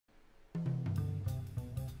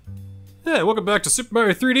Yeah, welcome back to Super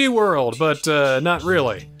Mario 3D World, but not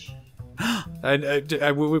really.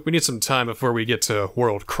 We need some time before we get to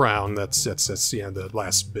World Crown. That's the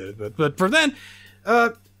last bit. But for then,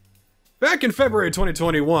 back in February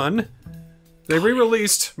 2021, they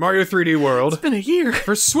re-released Mario 3D World. It's been a year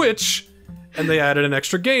for Switch, and they added an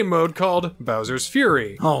extra game mode called Bowser's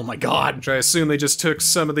Fury. Oh my god! Which I assume they just took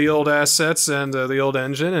some of the old assets and the old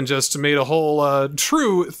engine and just made a whole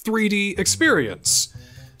true 3D experience.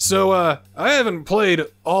 So, I haven't played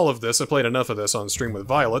all of this. I played enough of this on stream with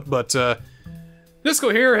Violet, but,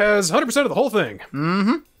 TheNSCL here has 100% of the whole thing.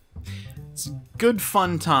 Mm-hmm. It's a good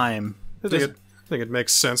fun time. I think it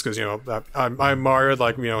makes sense, because, you know, I'm Mario,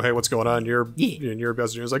 like, you know, hey, what's going on? You're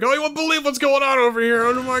Bowser. He's like, oh, you won't believe what's going on over here,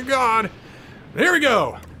 oh my god. Here we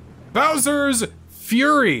go. Bowser's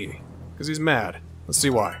Fury. Because he's mad. Let's see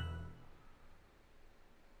why.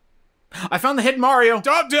 I found the hidden Mario. He's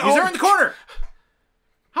there in the corner.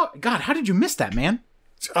 How did you miss that, man?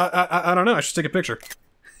 I don't know. I should take a picture.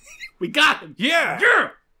 We got him.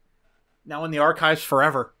 Yeah. Now in the archives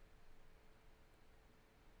forever.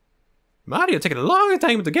 Mario taking a long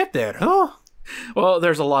time to get there, huh? Well,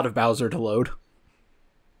 there's a lot of Bowser to load.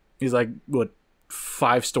 He's like, what,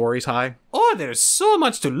 5 stories high? Oh, there's so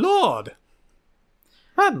much to load.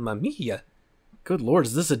 Mamma mia. Good lord,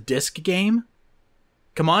 is this a disc game?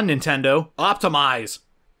 Come on, Nintendo. Optimize.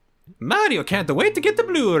 Mario can't wait to get the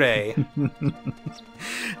Blu-ray. Do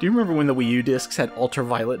you remember when the Wii U discs had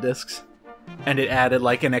ultraviolet discs? And it added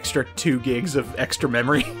like an extra 2 gigs of extra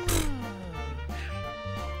memory?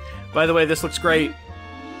 By the way, this looks great.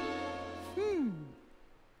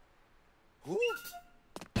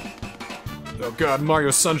 Oh god,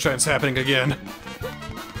 Mario Sunshine's happening again.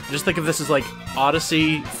 Just think of this as like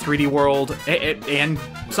Odyssey, 3D World, and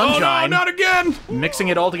Sunshine. Oh no, not again! Mixing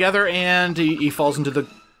it all together, and he falls into the...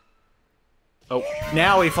 Oh,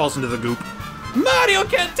 now he falls into the goop. Mario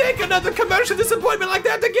can't take another commercial disappointment like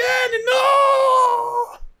that again!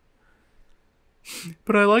 No!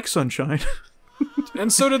 But I like Sunshine.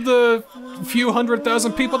 And so did the few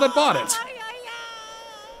 100,000 people that bought it.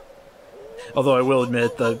 Although I will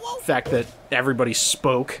admit, the fact that everybody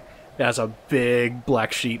spoke as a big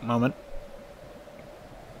black sheep moment.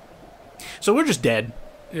 So we're just dead.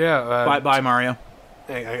 Yeah. Bye, Mario.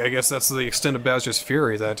 I guess that's the extent of Bowser's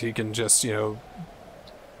Fury, that he can just, you know,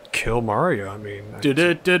 kill Mario. I mean... This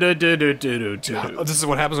is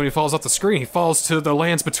what happens when he falls off the screen. He falls to the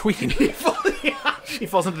lands between. He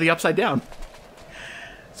falls into the upside down.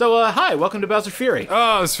 So, hi, welcome to Bowser's Fury.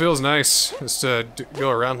 Oh, this feels nice. Just to go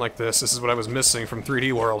around like this. This is what I was missing from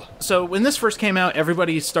 3D World. So, when this first came out,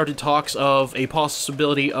 everybody started talks of a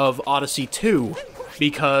possibility of Odyssey 2.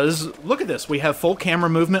 Because, look at this, we have full camera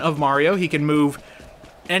movement of Mario. He can move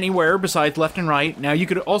anywhere besides left and right. Now, you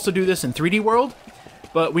could also do this in 3D World,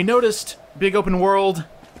 but we noticed big open world,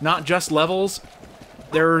 not just levels.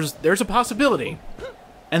 There's a possibility.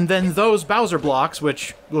 And then those Bowser blocks,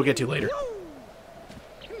 which we'll get to later.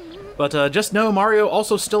 But just know Mario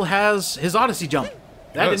also still has his Odyssey jump.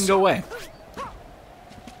 That didn't go away.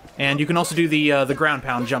 And you can also do the ground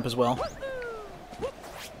pound jump as well.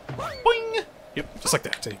 Boing! Yep, just like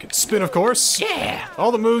that. You can spin, of course. Yeah!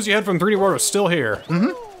 All the moves you had from 3D World are still here.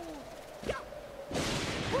 Mm-hmm.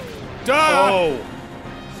 Oh!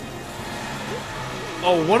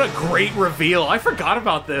 Oh, what a great reveal. I forgot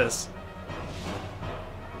about this.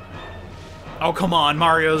 Oh, come on,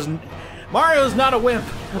 Mario's not a wimp.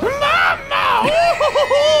 Mama!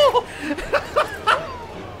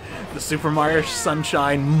 The Super Mario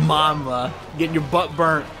Sunshine Mama. Getting your butt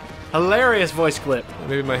burnt. Hilarious voice clip.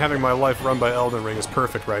 Maybe having my life run by Elden Ring is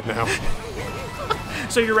perfect right now.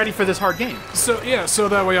 So you're ready for this hard game? So, yeah, so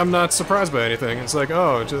that way I'm not surprised by anything. It's like,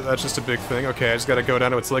 oh, that's just a big thing. Okay, I just gotta go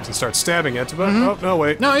down to its legs and start stabbing it. But, oh, no,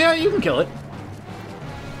 wait. No, yeah, you can kill it.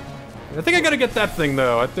 I think I gotta get that thing,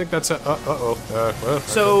 though. I think that's a... well,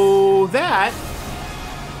 so that...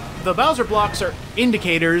 The Bowser blocks are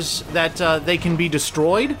indicators that they can be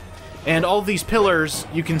destroyed, and all these pillars,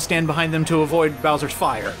 you can stand behind them to avoid Bowser's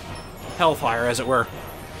fire. Hellfire, as it were.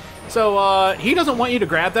 So, he doesn't want you to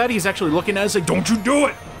grab that. He's actually looking at it and saying, don't you do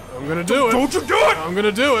it! I'm gonna do it! Don't you do it! I'm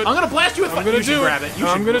gonna do it! I'm gonna blast you with fire! You should grab it.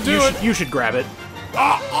 I'm gonna do it! You should grab it.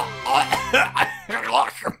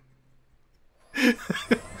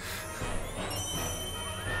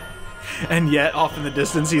 And yet, off in the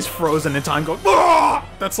distance, he's frozen in time going, "Ah!"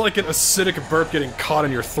 That's like an acidic burp getting caught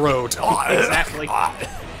in your throat. Exactly.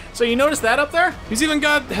 So you notice that up there? He's even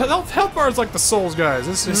got health bars like the Souls guys.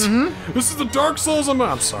 This is the Dark Souls.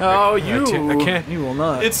 I'm sorry. Oh, I can't. You will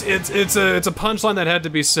not. It's a punchline that had to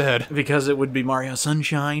be said. Because it would be Mario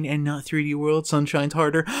Sunshine and not 3D World. Sunshine's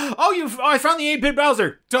harder. Oh, I found the 8-bit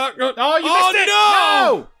Bowser. Oh, you missed it.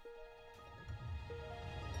 No!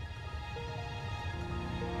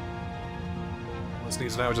 This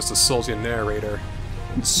needs now just a Soulsian narrator.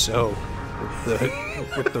 So,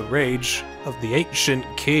 with the rage of the ancient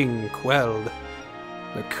king quelled,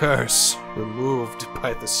 the curse removed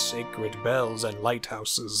by the sacred bells and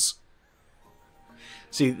lighthouses.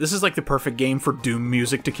 See, this is like the perfect game for Doom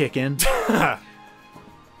music to kick in. Yeah!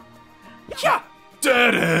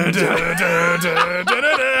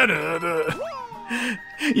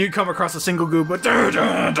 You come across a single goob, but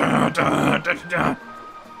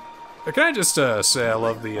can I just say I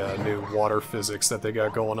love the new water physics that they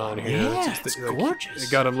got going on here? Yeah, it's gorgeous.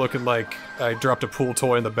 It got him looking like I dropped a pool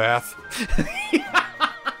toy in the bath.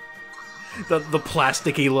 the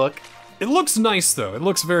plasticky look. It looks nice though. It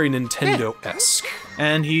looks very Nintendo-esque.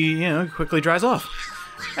 And he, quickly dries off.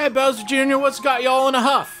 Hey, Bowser Jr., what's got y'all in a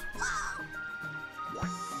huff?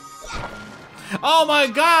 Oh my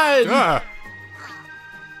God! Ah.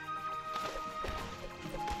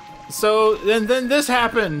 So then this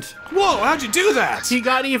happened. Whoa! How'd you do that? He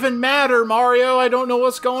got even madder, Mario. I don't know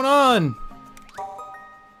what's going on.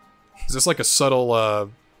 Is this like a subtle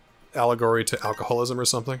allegory to alcoholism or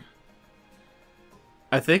something?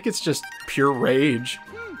 I think it's just pure rage.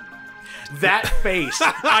 That face.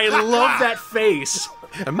 I love that face.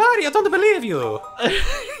 Mario, I don't believe you.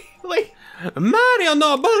 Like, Mario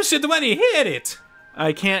no bullshit when he hit it.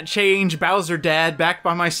 I can't change Bowser Dad back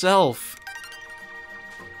by myself.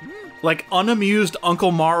 Like, unamused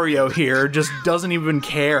Uncle Mario here just doesn't even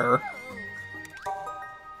care.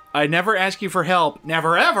 I never ask you for help.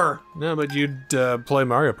 Never ever! No, but you'd play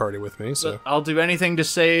Mario Party with me, so... I'll do anything to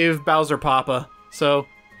save Bowser Papa. So,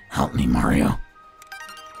 help me, Mario.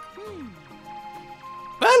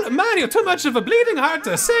 Well, Mario, too much of a bleeding heart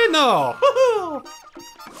to say no!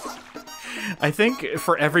 I think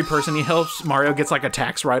for every person he helps, Mario gets like a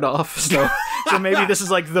tax write-off. So maybe this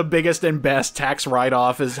is like the biggest and best tax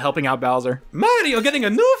write-off is helping out Bowser. Mario getting a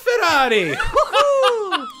new Ferrari!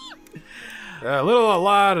 A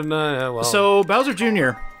lot, and well... So, Bowser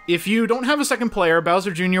Jr., if you don't have a second player,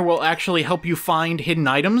 Bowser Jr. will actually help you find hidden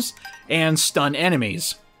items and stun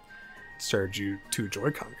enemies. Charge you 2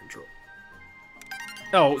 Joy-Con controllers.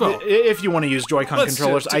 Oh, well, if you want to use Joy-Con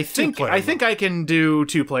controllers, I think I can do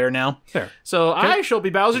 2-player now. There. So okay. I shall be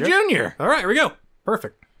Bowser Jr. All right, here we go.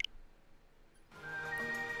 Perfect.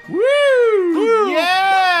 Woo!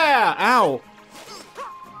 Yeah! Ow.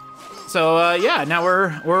 So yeah, now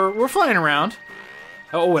we're flying around.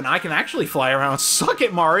 Oh, and I can actually fly around. Suck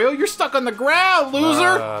it, Mario! You're stuck on the ground,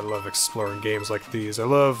 loser! I love exploring games like these. I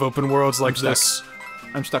love open worlds like this.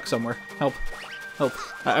 I'm stuck somewhere. Help! Help!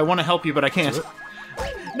 I want to help you, but I can't.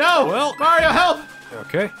 No! Well, Mario, help!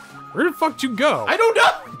 Okay. Where the fuck did you go? I don't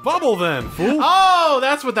know! Bubble then, fool! Oh,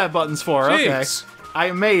 that's what that button's for. Jeez. Okay.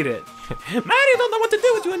 I made it. Mario don't know what to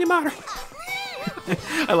do with you anymore.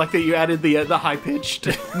 I like that you added the high-pitched,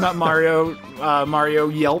 not Mario, Mario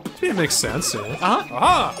yelp. It makes sense, yeah. Uh-huh.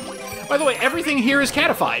 Aha! By the way, everything here is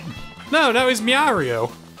catified. No, he's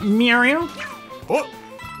Mario. Mario? What?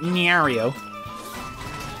 Mario.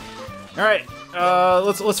 Alright,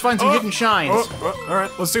 let's find some hidden shines.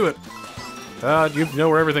 Alright, let's do it. You know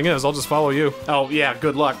where everything is, I'll just follow you. Oh, yeah,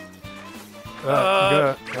 good luck.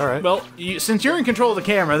 Alright. Well, since you're in control of the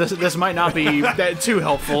camera, this might not be too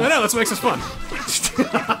helpful. No, this makes this fun.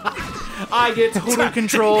 I get total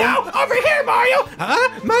control. No, over here, Mario!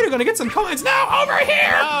 Huh? Mario gonna get some coins. No, over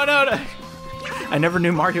here! No. I never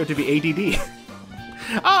knew Mario to be ADD.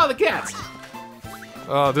 Oh, the cats!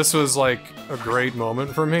 This was like a great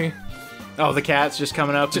moment for me. Oh, the cat's just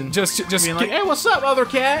coming up and just being like, hey, what's up, other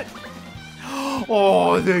cat?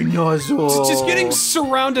 Oh, they nuzzle. Just getting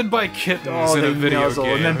surrounded by kittens in a video nuzzle.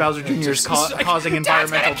 game. And then Bowser Jr. is causing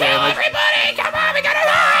environmental damage. Everybody, come on, we gotta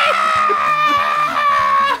run!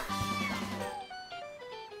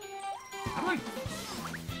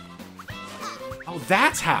 Oh,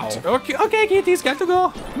 that's how. Okay, kitties, got to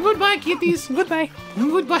go. Goodbye, kitties. Goodbye.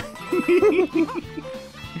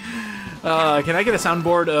 Can I get a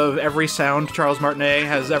soundboard of every sound Charles Martinet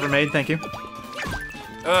has ever made? Thank you.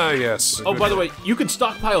 Yes. Oh, by the way, you can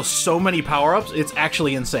stockpile so many power-ups, it's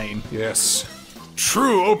actually insane. Yes.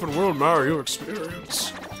 True open world Mario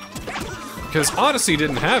experience. Because Odyssey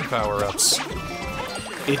didn't have power-ups.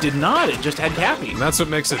 It did not, it just had Cappy. And that's what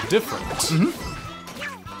makes it different.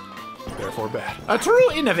 Therefore bad. A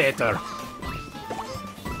true innovator.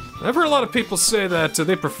 I've heard a lot of people say that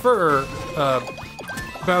they prefer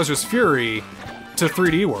Bowser's Fury to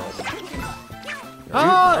 3D World.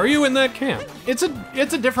 Are you in that camp? It's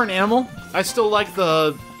a different animal. I still like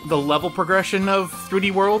the level progression of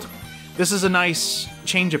 3D World. This is a nice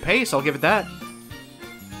change of pace, I'll give it that.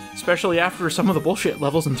 Especially after some of the bullshit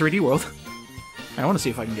levels in 3D World. I want to see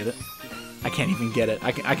if I can get it. I can't even get it.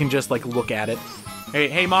 I can just, like, look at it.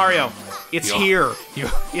 Hey, Mario. It's here.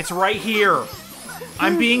 It's right here.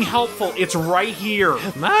 I'm being helpful. It's right here.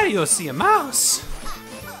 Mario, see a mouse.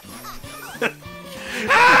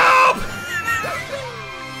 Help!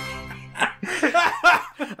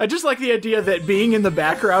 I just like the idea that being in the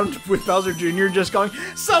background with Bowser Jr. just going,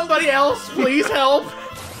 somebody else, please help.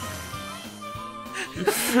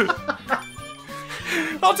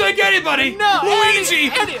 I'll take anybody! No, Luigi!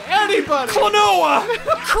 Anybody! Klonoa!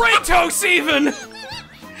 Kratos, even!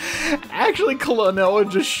 Actually, Klonoa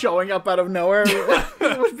just showing up out of nowhere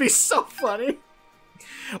would be so funny.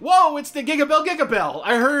 Whoa, it's the Gigabell!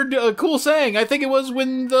 I heard a cool saying. I think it was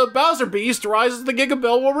when the Bowser Beast rises, the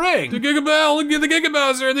Gigabell will ring. The Gigabell, the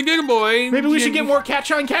Gigabowser, the Gigaboy. Maybe we should get more Cat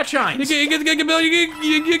Shines. You get the Gigabell,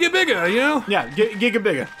 you get bigger, you know? Yeah,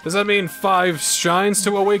 Gigabigga. Does that mean 5 shines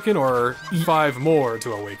to awaken, or 5 more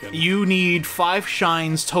to awaken? You need 5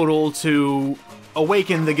 shines total to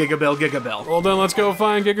awaken the Gigabell. Well, then let's go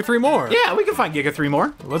find Giga 3 more. Yeah, we can find Giga 3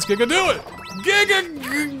 more. Let's Giga do it!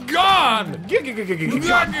 Gone!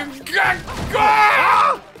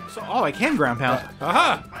 So, oh, I can ground pound.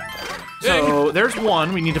 Aha! So there's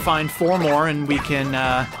 1. We need to find 4 more, and we can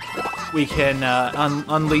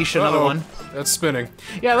unleash another one. That's spinning.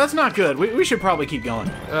 Yeah, that's not good. We should probably keep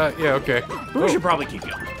going. Yeah, okay. We should probably keep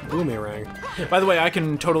going. Boomerang. By the way, I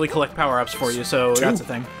can totally collect power-ups for you, so that's a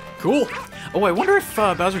thing. Cool. Oh, I wonder if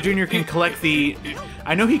Bowser Jr. can collect the...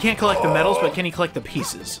 I know he can't collect the medals, but can he collect the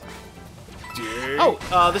pieces? Oh,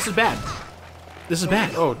 this is bad. This is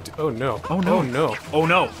bad. Oh no. Oh no. Oh no. Oh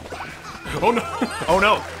no. Oh no. Oh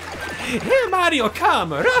no. Here, Mario,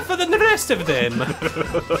 come, rougher than the rest of them.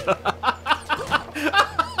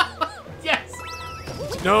 Yes.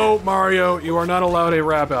 No, Mario, you are not allowed a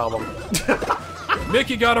rap album.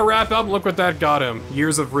 Mickey got a rap album. Look what that got him.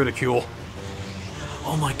 Years of ridicule.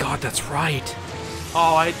 Oh my God, that's right.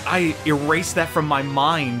 Oh, I erased that from my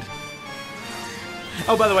mind.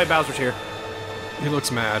 Oh, by the way, Bowser's here. He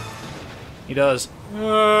looks mad. He does.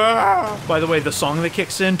 By the way, the song that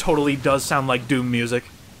kicks in totally does sound like Doom music.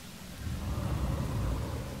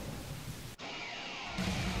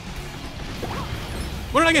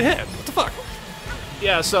 When did I get hit? What the fuck?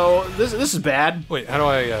 Yeah, so this is bad. Wait, how do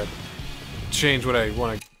I change what I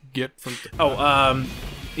want to get from? Oh,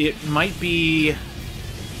 it might be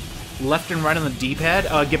left and right on the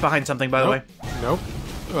D-pad. Get behind something, by the way. Nope.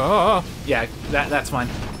 Oh. Yeah, that's fine.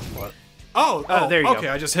 What? Oh, there you go. Okay,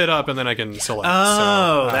 I just hit up and then I can select.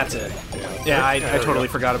 Oh, so, that's it. Yeah, I totally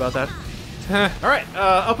forgot about that. All right,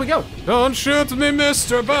 up we go. Don't shoot me,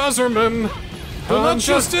 Mr. Bowserman. I'm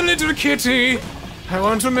just a little kitty. I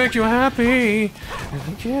want to make you happy.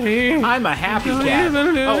 Kitty. I'm a happy cat.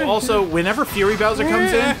 Oh, also, whenever Fury Bowser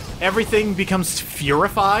comes in, everything becomes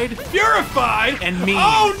furified. Furified? And mean.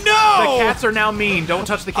 Oh no! The cats are now mean. Don't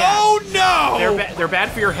touch the cats. Oh no! They're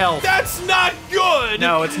bad for your health. That's not good!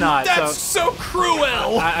 No, it's not. That's so cruel!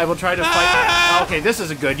 I will try to fight. Okay, this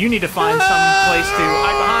isn't good. You need to find some place to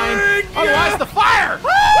hide behind. Otherwise, the fire!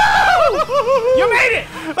 You made it!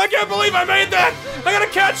 I can't believe I made that! I got a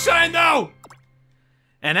cat shine though!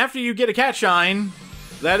 And after you get a cat shine,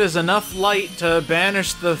 that is enough light to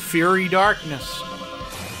banish the Fury darkness.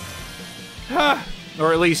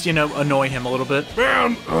 Or at least, you know, annoy him a little bit.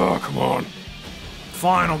 Man! Oh, come on.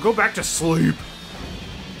 Fine, I'll go back to sleep.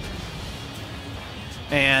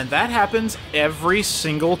 And that happens every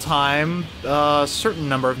single time a certain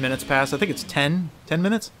number of minutes pass. I think it's 10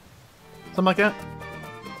 minutes? Something like that.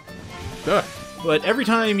 But every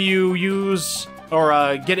time you use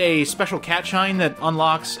or get a special cat shine that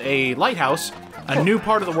unlocks a lighthouse, a new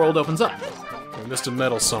part of the world opens up. I missed a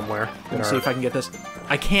medal somewhere. Let's see if I can get this.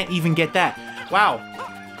 I can't even get that. Wow.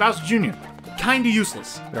 Bowser Jr. Kinda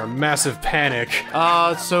useless. They're a massive panic.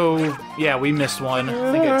 So, yeah, we missed one.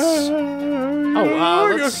 I think it's...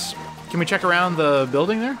 Oh, let's... Can we check around the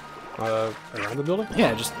building there? Around the building?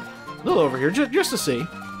 Yeah, just a little over here, just to see.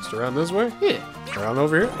 Just around this way? Yeah. Around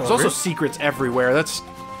over here? There's also secrets everywhere. That's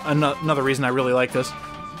another reason I really like this.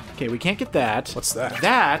 Okay, we can't get that. What's that?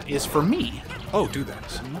 That is for me. Oh, do that.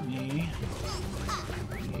 So let me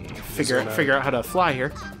figure out how to fly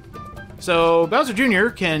here. So Bowser Jr.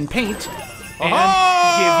 can paint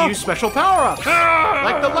and give you special power-ups,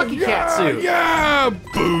 like the Lucky Cat suit. Yeah,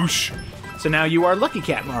 boosh. So now you are Lucky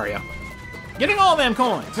Cat Mario. Getting all them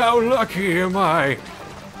coins. How lucky am I?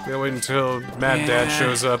 Gotta wait until Mad Dad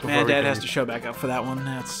shows up. Mad Dad has to show back up for that one.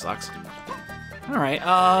 That sucks. All right.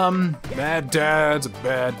 Mad Dad's a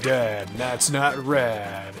bad dad. And that's not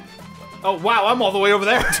rad. Oh wow, I'm all the way over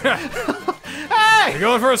there. Hey! You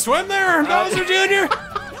going for a swim there, Bowser Jr.?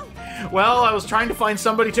 Well, I was trying to find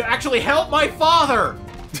somebody to actually help my father,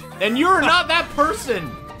 and you're not that person.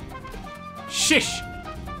 Shish.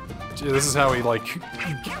 Gee, this is how he like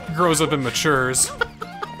grows up and matures.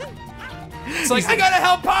 It's like, I gotta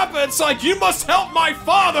help Papa. It's like, you must help my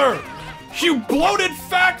father. You bloated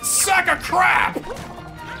fat sack of crap.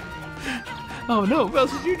 Oh no,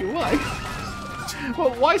 Bowser Jr., why?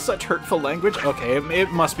 Well, why such hurtful language? Okay, it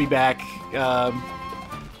must be back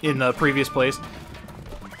in the previous place.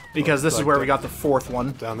 Because this is where we got the fourth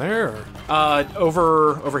one. Down there?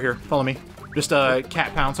 Or? Over here. Follow me. Just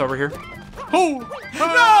cat pounce over here. Oh! No,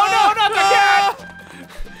 not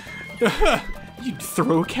the cat! You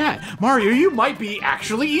throw a cat. Mario, you might be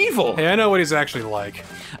actually evil. Hey, I know what he's actually like.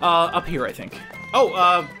 Up here, I think.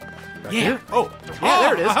 Oh, yeah. Here? Oh. Yeah,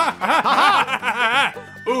 there it is.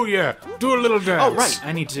 Oh yeah, do a little dance. Oh right,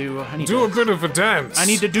 I need to do a bit of a dance. I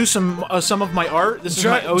need to do some of my art. This is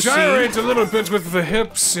my OC. Gyrate a little bit with the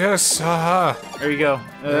hips. Yes, haha. There you go.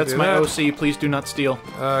 That's my OC. Please do not steal.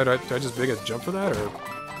 Do I just make a jump for that, or?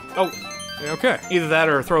 Oh, yeah, okay. Either that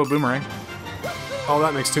or throw a boomerang. Oh,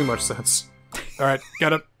 that makes too much sense. All right,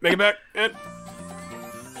 gotta make it back. And...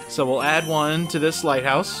 So we'll add one to this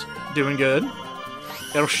lighthouse. Doing good.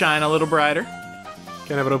 It'll shine a little brighter.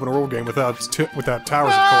 Can't have an open world game without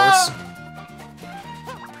towers, of course.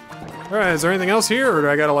 Alright, is there anything else here, or do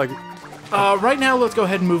I gotta, like... Right now, let's go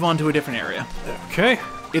ahead and move on to a different area. Okay.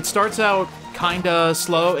 It starts out kinda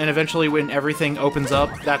slow, and eventually when everything opens up,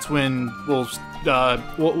 that's when we'll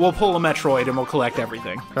pull a Metroid and we'll collect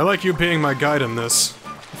everything. I like you being my guide in this.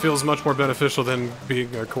 It feels much more beneficial than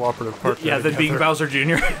being a cooperative partner. Yeah, than being Bowser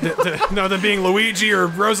Jr. No, than being Luigi, or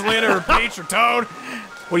Rosalina, or Peach, or Toad.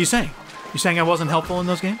 What are you saying? You saying I wasn't helpful in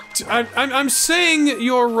those games? I'm saying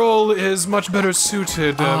your role is much better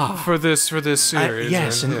suited for this series.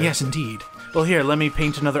 Yes, yes, indeed. Well, here, let me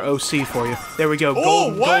paint another OC for you. There we go.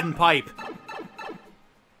 Oh, golden pipe.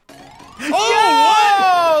 Oh,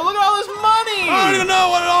 what? Look at all this money! I don't even know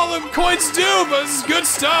what all the coins do, but this is good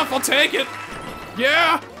stuff. I'll take it.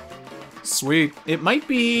 Yeah. Sweet. It might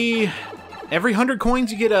be every 100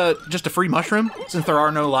 coins you get just a free mushroom, since there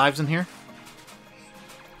are no lives in here.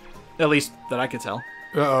 At least that I could tell.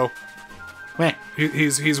 Uh-oh. Meh.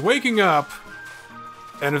 He's waking up,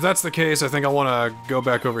 and if that's the case, I think I want to go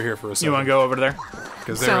back over here for a second. You want to go over there?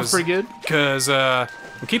 Sounds pretty good. Because I'm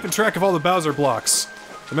keeping track of all the Bowser blocks.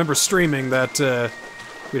 I remember streaming that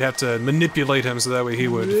we'd have to manipulate him so that way he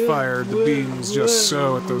would fire the beams just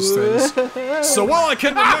so at those things. So while I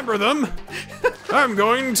can remember them, I'm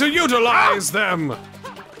going to utilize them!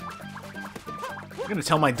 I'm gonna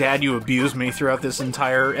tell my dad you abused me throughout this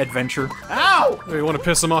entire adventure. Ow! You want to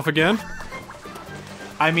piss him off again?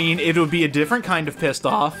 I mean, it would be a different kind of pissed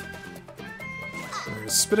off.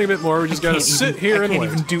 Spinning a bit more, we just gotta sit here and wait. I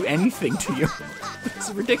can't even do anything to you. It's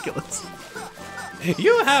ridiculous.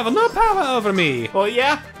 You have no power over me! Well,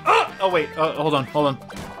 yeah? Oh, wait, hold on.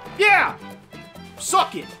 Yeah!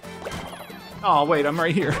 Suck it! Oh, wait, I'm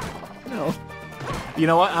right here. No. You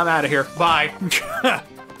know what? I'm out of here. Bye.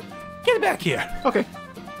 Get back here. Okay.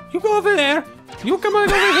 You go over there. You come on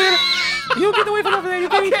over here. You get away from over there.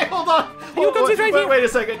 Okay, hold on. You come sit right here. Wait a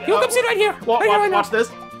second. You come sit right here. Watch this.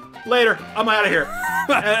 Later. I'm out of here.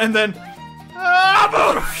 and then...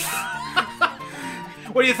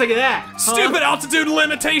 What do you think of that? Stupid altitude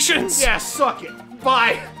limitations. Yeah, suck it.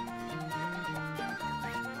 Bye.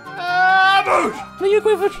 You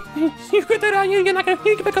quit that out. You're not gonna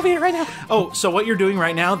get back over here right now. Oh, so what you're doing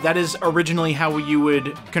right now, that is originally how you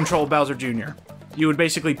would control Bowser Jr. You would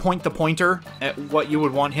basically point the pointer at what you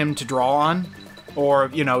would want him to draw on,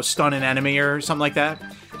 or, you know, stun an enemy or something like that.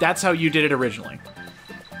 That's how you did it originally.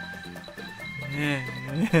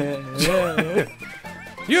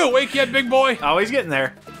 You awake yet, big boy? Oh, he's getting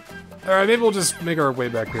there. Alright, maybe we'll just make our way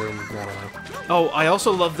back here and I don't know. Oh, I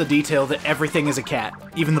also love the detail that everything is a cat,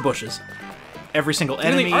 even the bushes. Every single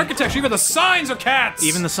enemy. Even the architecture, even the signs are cats!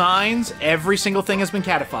 Even the signs, every single thing has been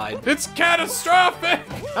catified. It's catastrophic!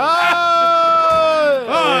 Oh!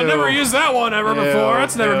 I never used that one ever before.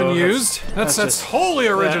 That's never been used. That's wholly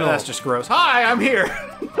original. That's just gross. Hi, I'm here!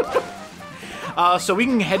 So we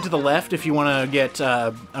can head to the left if you want to get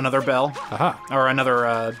another bell. Aha. Or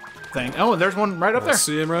another thing. Oh, there's one right up there. I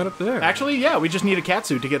see him right up there. Actually, yeah, we just need a cat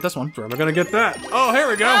suit to get this one. Where am I gonna get that? Oh, here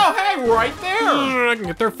we go! Oh, hey, right there! I can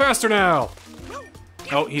get there faster now!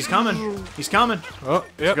 Oh, he's coming. He's coming. Oh,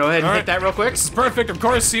 yep. Go ahead and hit that real quick. This is perfect. Of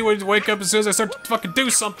course, he would wake up as soon as I start to fucking do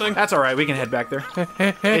something. That's alright, we can head back there.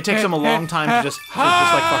 It takes him a long time to just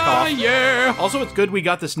like fuck off. Yeah. Also, it's good we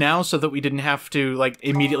got this now so that we didn't have to, like,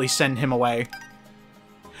 immediately send him away.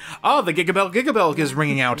 Oh, the Gigabell is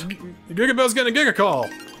ringing out. The Gigabell's getting a Giga call.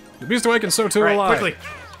 The Beast Awake and so too Alright, will I. quickly.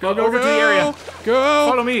 Go over to the area. Go.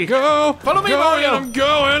 Follow me. Go. Follow me, go, Mario. I'm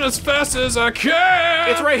going as fast as I can.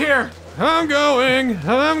 It's right here. I'm going,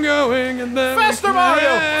 and then... Faster,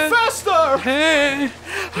 Mario! Faster! Hey!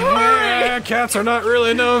 Hurry! Cats are not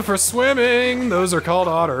really known for swimming. Those are called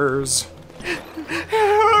otters.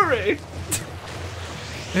 Hurry!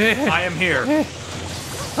 I am here.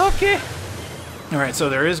 Okay. Alright, so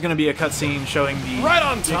there is going to be a cutscene showing the... Right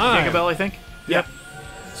on time! Gigabell, I think? Yep.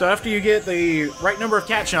 So after you get the right number of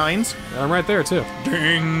cat shines... I'm right there, too.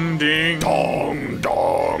 Ding, ding. Dong,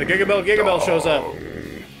 dong. The Gigabell shows up.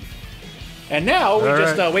 And now, we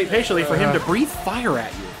just wait patiently for him to breathe fire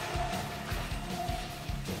at you.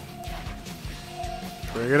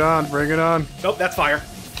 Bring it on, bring it on. Nope, that's fire.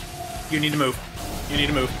 You need to move. You need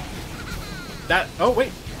to move. That... Oh,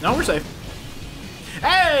 wait. No, we're safe.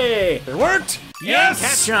 Hey! It worked! Yes!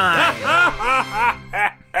 Cat shine!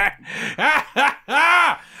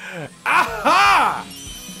 Aha!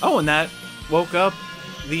 Oh, and that woke up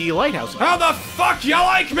the lighthouse. How the fuck you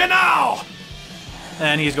like me now?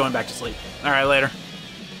 And he's going back to sleep. Alright, later.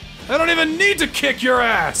 I don't even need to kick your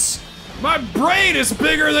ass! My brain is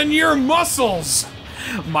bigger than your muscles!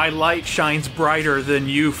 My light shines brighter than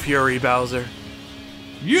you, Fury Bowser.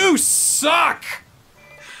 You suck!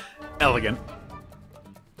 Elegant.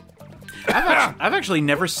 I've actually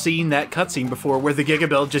never seen that cutscene before where the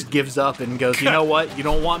Gigabell just gives up and goes, you know what, you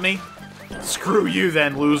don't want me? Screw you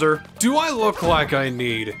then, loser. Do I look like I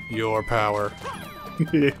need your power?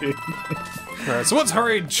 Alright, so let's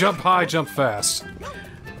hurry, jump high, jump fast.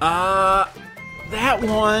 That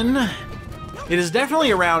one... It is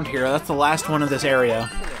definitely around here. That's the last one of this area.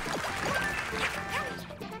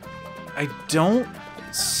 I don't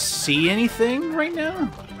see anything right now.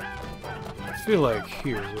 I feel like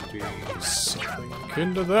here would be something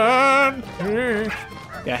akin to that.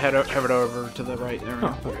 Yeah, head it over to the right there.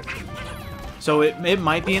 Oh, okay. So it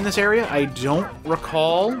might be in this area. I don't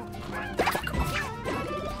recall.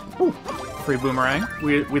 Ooh, free boomerang.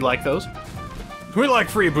 We like those. We like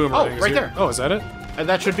free boomerangs. Oh, right here. there. Oh, is that it?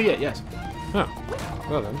 That should be it, yes. Oh.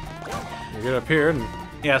 Well then. You get up here and...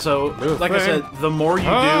 Yeah, so, Do a like I thing. said, the more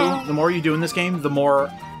you do in this game, the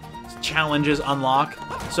more challenges unlock.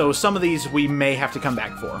 So some of these we may have to come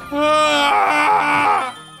back for.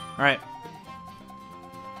 Ah! Alright.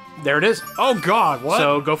 There it is. Oh god, what?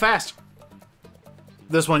 So go fast.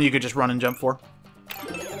 This one you could just run and jump for.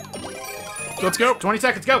 Let's go. 20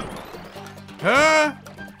 seconds, go! Ah!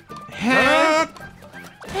 Ah!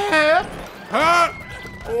 Ah!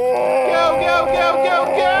 Go!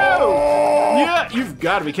 Yeah, you've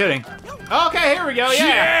got to be kidding. Okay, here we go, yeah!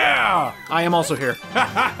 Yeah! I am also here. Ha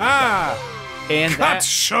ha ha! And Cut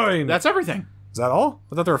shine! that's everything. Is that all?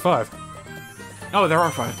 I thought there were 5. Oh, there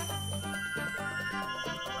are 5.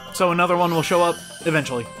 So another one will show up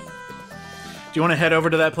eventually. Do you want to head over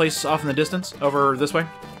to that place off in the distance? Over this way?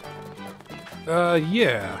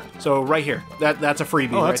 Yeah. So right here. That's a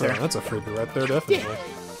freebie Oh, right there. that's a freebie right there, definitely.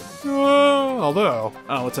 Although...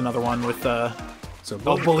 Oh, it's another one with, So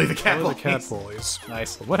bully the cat bully the cat bullies. bullies.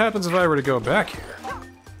 Nice. What happens if I were to go back here?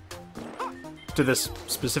 To this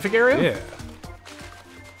specific area? Yeah.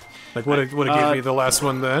 Like, would it give me the last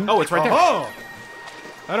one then? Oh, it's right there. Oh!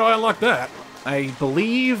 How do I unlock that? I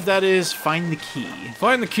believe that is find the key.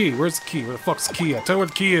 Find the key. Where's the key? Where the fuck's the key at? Tell me where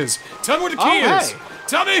the key is. Tell me where the key Oh, is! hey.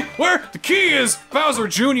 Tell me where the key is, Bowser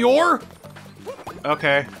Jr.!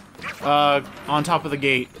 Okay. On top of the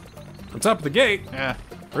gate. On top of the gate? Yeah.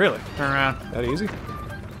 Really? Turn around. That easy?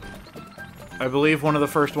 I believe one of the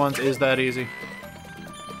first ones is that easy.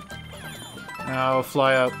 Now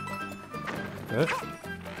fly up. Good.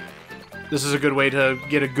 This is a good way to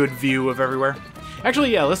get a good view of everywhere.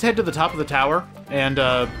 Actually, yeah, let's head to the top of the tower, and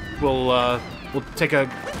we'll take a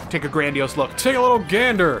grandiose look. Take a little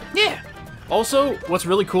gander. Yeah. Also, what's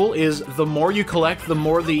really cool is the more you collect, the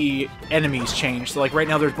more the enemies change. So, like right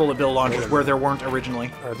now, there's bullet bill launchers where there weren't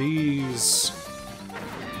originally. Are these...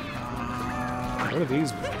 what are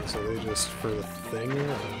these ones? Are they just for the thing?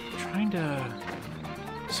 Or... Trying to...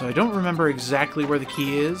 So I don't remember exactly where the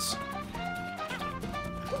key is.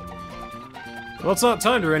 Well, it's not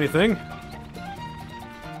timed or anything.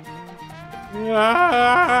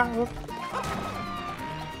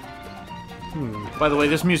 By the way,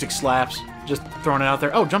 this music slaps. Just throwing it out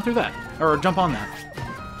there. Oh, jump through that. Or jump on that.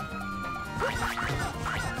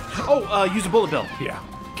 Oh, use a bullet bill. Yeah.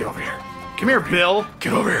 Get over here. Come here, Bill.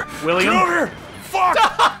 Get over here. William. Get over here. Fuck!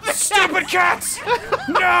 Stupid cats!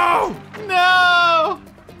 No! No!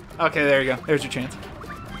 Okay, there you go. There's your chance.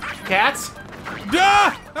 Cats?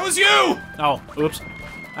 Ah! That was you! Oh, oops.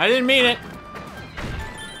 I didn't mean it.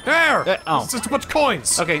 There! Oh. It's just a bunch of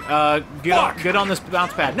coins. Okay, get on this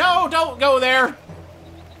bounce pad. No, don't go there!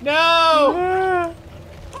 No!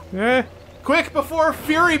 Quick, before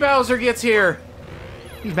Fury Bowser gets here!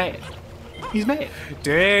 He's mad. He's mad.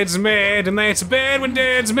 Dad's mad, and that's bad when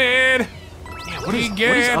Dad's mad. Yeah, what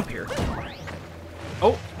is up here?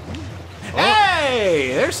 Oh.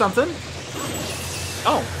 Hey! There's something.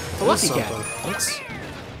 Oh, it's a lucky cat. That's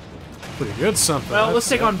pretty good something. Well, let's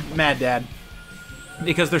take on Mad Dad.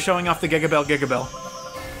 Because they're showing off the Gigabell Gigabell.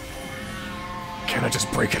 Can I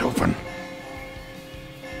just break it open?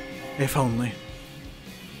 If only.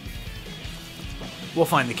 We'll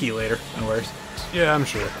find the key later. No worries. Yeah, I'm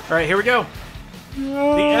sure. Alright, here we go.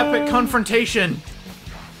 The epic confrontation.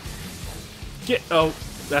 Oh,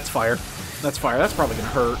 that's fire. That's fire. That's probably gonna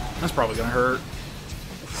hurt. That's probably gonna hurt.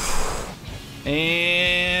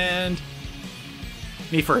 And...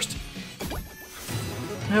 me first.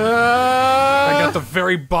 I got the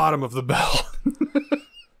very bottom of the bell.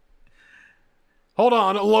 Hold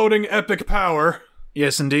on, loading epic power.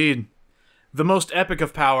 Yes, indeed. The most epic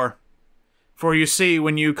of power. For you see,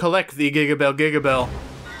 when you collect the Gigabell Gigabell,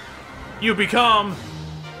 you become...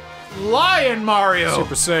 Lion Mario!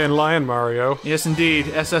 Super Saiyan Lion Mario. Yes, indeed.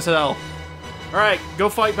 SSL. Alright, go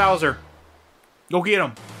fight Bowser. Go get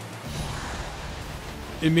him.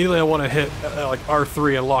 Immediately I want to hit, like,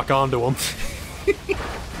 R3 and lock onto him.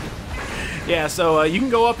 Yeah, so you can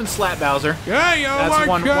go up and slap Bowser. Hey, oh That's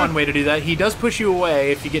my God. one way to do that. He does push you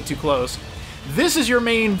away if you get too close. This is your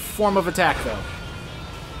main form of attack, though.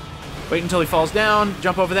 Wait until he falls down,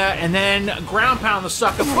 jump over that, and then ground pound the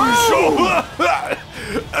sucker.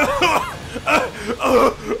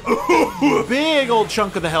 Big old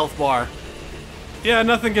chunk of the health bar. Yeah,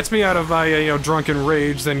 nothing gets me out of my, drunken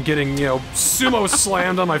rage than getting, sumo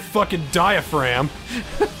slammed on my fucking diaphragm.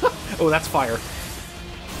 Oh, that's fire.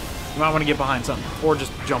 You might want to get behind something, or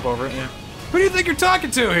just jump over it, yeah. Who do you think you're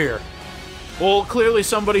talking to here? Well, clearly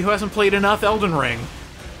somebody who hasn't played enough Elden Ring.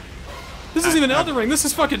 This isn't even Elden Ring, this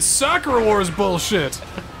is fucking Sakura Wars bullshit.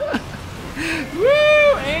 Woo!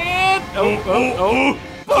 And... Oh!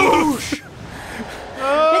 Boosh!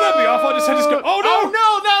 Wouldn't that be awful? I just had to go, oh no! Oh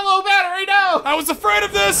no, not low battery, no! I was afraid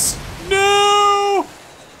of this! No!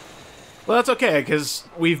 Well, that's okay, because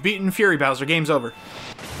we've beaten Fury Bowser. Game's over.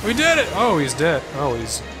 We did it! Oh, he's dead. Oh,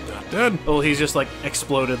 he's not dead. Well, he's just, like,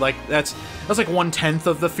 exploded. Like, that's like 1/10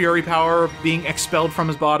 of the Fury power being expelled from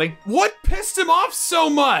his body. What pissed him off so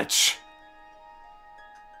much?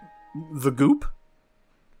 The goop?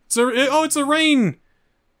 It's a rain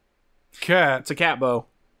cat. It's a cat bow.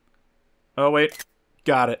 Oh, wait.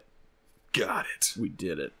 Got it. Got it. We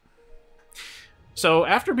did it. So,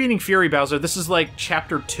 after beating Fury Bowser, this is like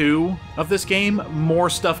Chapter 2 of this game. More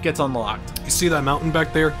stuff gets unlocked. You see that mountain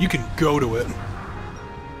back there? You can go to it.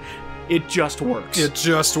 It just works. It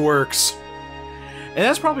just works. And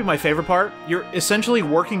that's probably my favorite part. You're essentially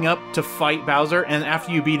working up to fight Bowser, and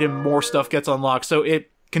after you beat him, more stuff gets unlocked. So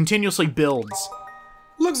it continuously builds.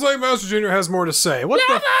 Looks like Bowser Jr. has more to say. What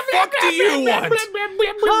the fuck do you want?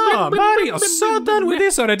 Oh, Mario's so done with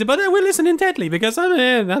this already, but I will listen intently because I'm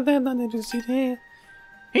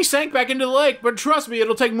He sank back into the lake, but trust me,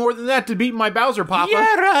 it'll take more than that to beat my Bowser, Papa.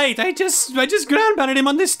 Yeah, right. I just ground pounded him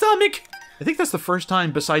on the stomach. I think that's the first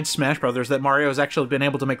time, besides Smash Brothers, that Mario has actually been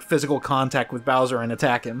able to make physical contact with Bowser and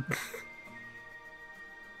attack him.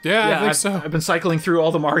 Yeah, I think so. I've been cycling through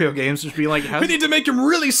all the Mario games, just being like, we need to make him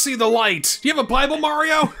really see the light. Do you have a Bible,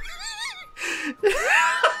 Mario?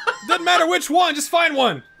 Doesn't matter which one, just find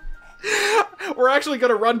one. We're actually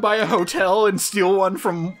gonna run by a hotel and steal one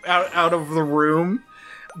from out of the room.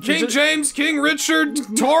 King James, King Richard,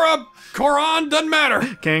 Torah, Quran, doesn't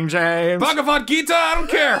matter. King James. Bhagavad Gita, I don't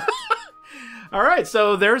care. All right,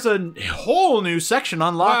 so there's a whole new section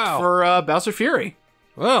unlocked for Bowser Fury.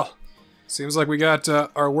 Well, seems like we got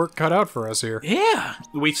our work cut out for us here. Yeah,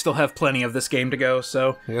 we still have plenty of this game to go.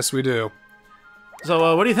 So yes, we do.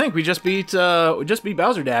 So what do you think? We just beat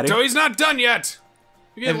Bowser Daddy. So he's not done yet.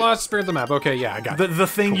 We get lost, spirit the map. Okay, yeah, I got it. The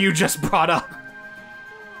thing you just brought up.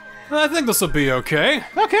 I think this will be okay.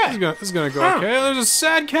 Okay. This is gonna go okay. There's a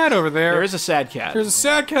sad cat over there. There is a sad cat. There's a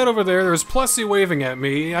sad cat over there. There's Plessy waving at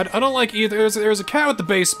me. I don't like either. There's a cat with the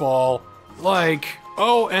baseball. Like,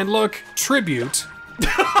 oh, and look, tribute.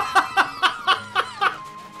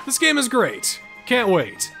 This game is great. Can't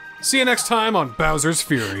wait. See you next time on Bowser's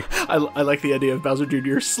Fury. I like the idea of Bowser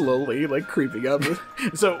Jr. slowly, like, creeping up.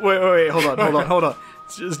 So, wait, hold on.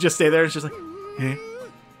 Just stay there, it's just like... Eh?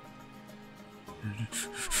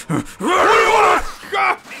 I'm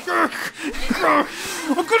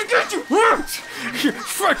gonna get you!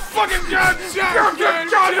 Fucking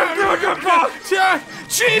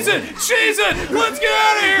cheese it! Let's get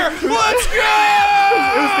out of here! Let's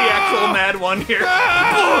go! Who's the actual mad one here?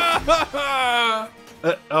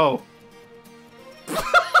 Oh.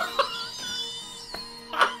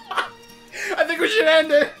 I think we should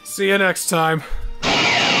end it. See you next time.